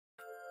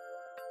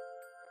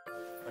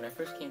When I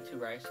first came to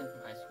Ryerson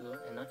from high school,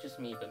 and not just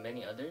me, but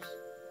many others,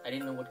 I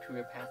didn't know what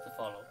career path to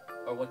follow,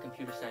 or what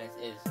computer science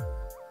is.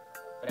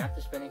 But after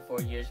spending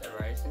 4 years at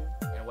Ryerson,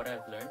 and what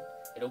I've learned,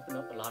 it opened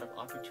up a lot of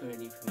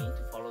opportunity for me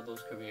to follow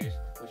those careers,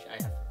 which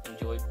I have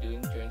enjoyed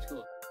doing during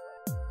school.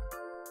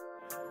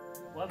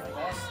 What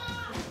boss?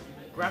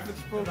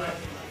 Graphics program.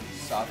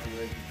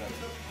 Software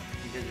development.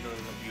 Digital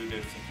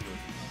computers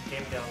include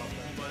Game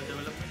development. mobile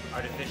development,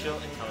 artificial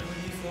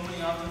intelligence. So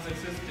many options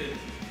existed.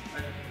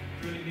 I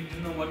really need to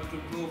know what to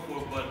go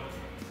for, but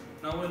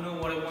now I know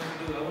what I want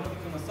to do. I want to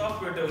become a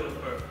software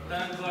developer.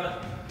 Thank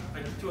God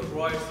I chose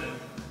Ryerson.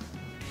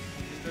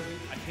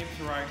 I came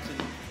to Ryerson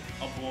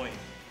a boy,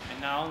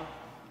 and now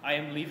I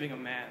am leaving a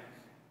man.